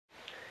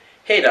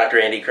Hey, Dr.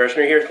 Andy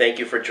Kirshner here. Thank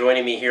you for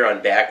joining me here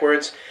on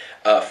Backwards.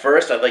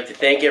 First, I'd like to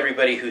thank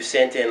everybody who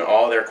sent in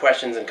all their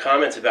questions and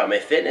comments about my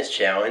fitness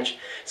challenge.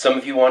 Some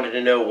of you wanted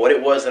to know what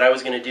it was that I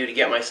was going to do to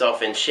get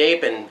myself in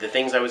shape and the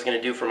things I was going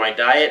to do for my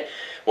diet.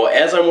 Well,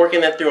 as I'm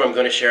working that through, I'm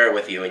going to share it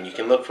with you, and you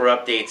can look for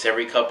updates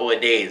every couple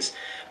of days.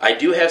 I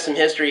do have some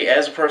history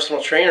as a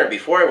personal trainer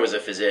before I was a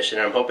physician,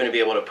 and I'm hoping to be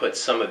able to put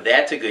some of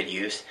that to good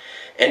use.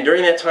 And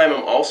during that time,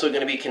 I'm also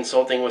going to be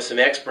consulting with some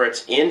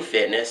experts in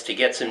fitness to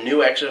get some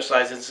new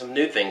exercises and some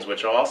new things,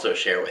 which I'll also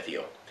share with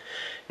you.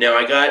 Now,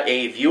 I got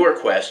a viewer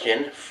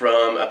question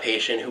from a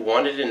patient who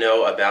wanted to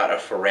know about a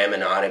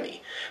foraminotomy.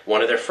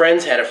 One of their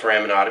friends had a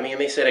foraminotomy,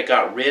 and they said it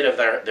got rid of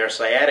their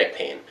sciatic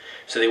pain.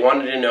 So they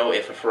wanted to know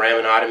if a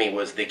foraminotomy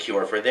was the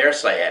cure for their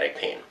sciatic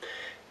pain.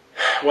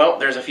 Well,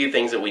 there's a few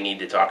things that we need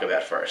to talk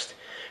about first.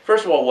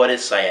 First of all, what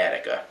is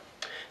sciatica?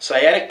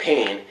 Sciatic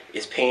pain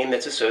is pain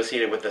that's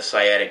associated with the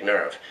sciatic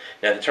nerve.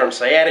 Now, the term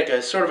sciatica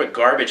is sort of a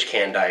garbage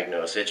can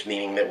diagnosis,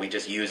 meaning that we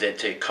just use it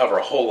to cover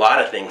a whole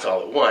lot of things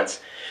all at once.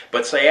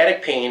 But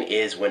sciatic pain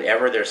is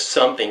whenever there's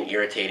something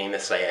irritating the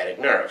sciatic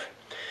nerve.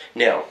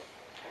 Now,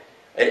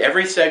 at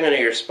every segment of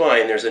your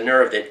spine, there's a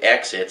nerve that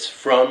exits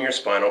from your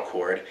spinal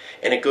cord,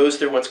 and it goes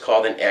through what's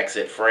called an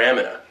exit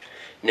foramina.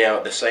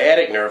 Now, the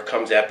sciatic nerve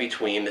comes out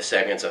between the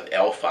segments of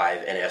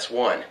L5 and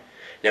S1.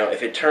 Now,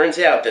 if it turns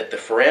out that the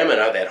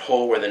foramina, that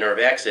hole where the nerve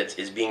exits,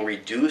 is being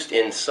reduced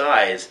in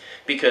size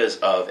because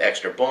of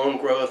extra bone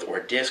growth or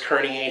disc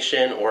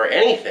herniation or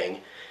anything,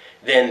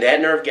 then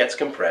that nerve gets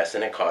compressed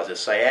and it causes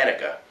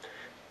sciatica.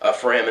 A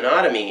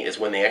foraminotomy is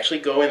when they actually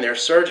go in there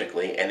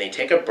surgically and they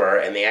take a burr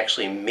and they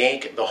actually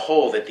make the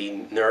hole that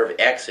the nerve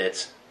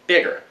exits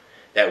bigger.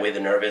 That way the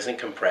nerve isn't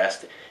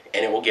compressed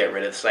and it will get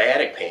rid of the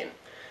sciatic pain.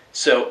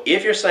 So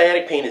if your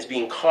sciatic pain is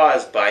being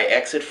caused by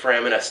exit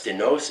foramina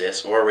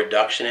stenosis, or a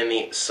reduction in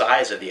the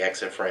size of the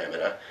exit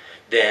foramina,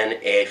 then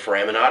a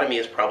foraminotomy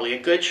is probably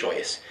a good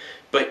choice.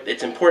 But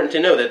it's important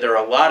to know that there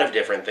are a lot of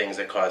different things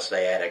that cause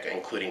sciatica,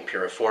 including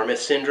piriformis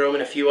syndrome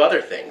and a few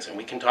other things, and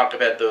we can talk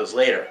about those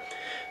later.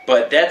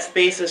 But that's the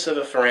basis of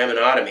a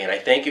foraminotomy, and I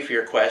thank you for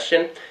your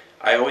question.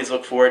 I always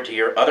look forward to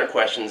your other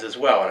questions as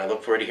well, and I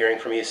look forward to hearing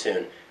from you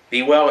soon.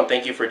 Be well, and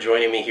thank you for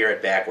joining me here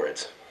at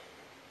Backwards.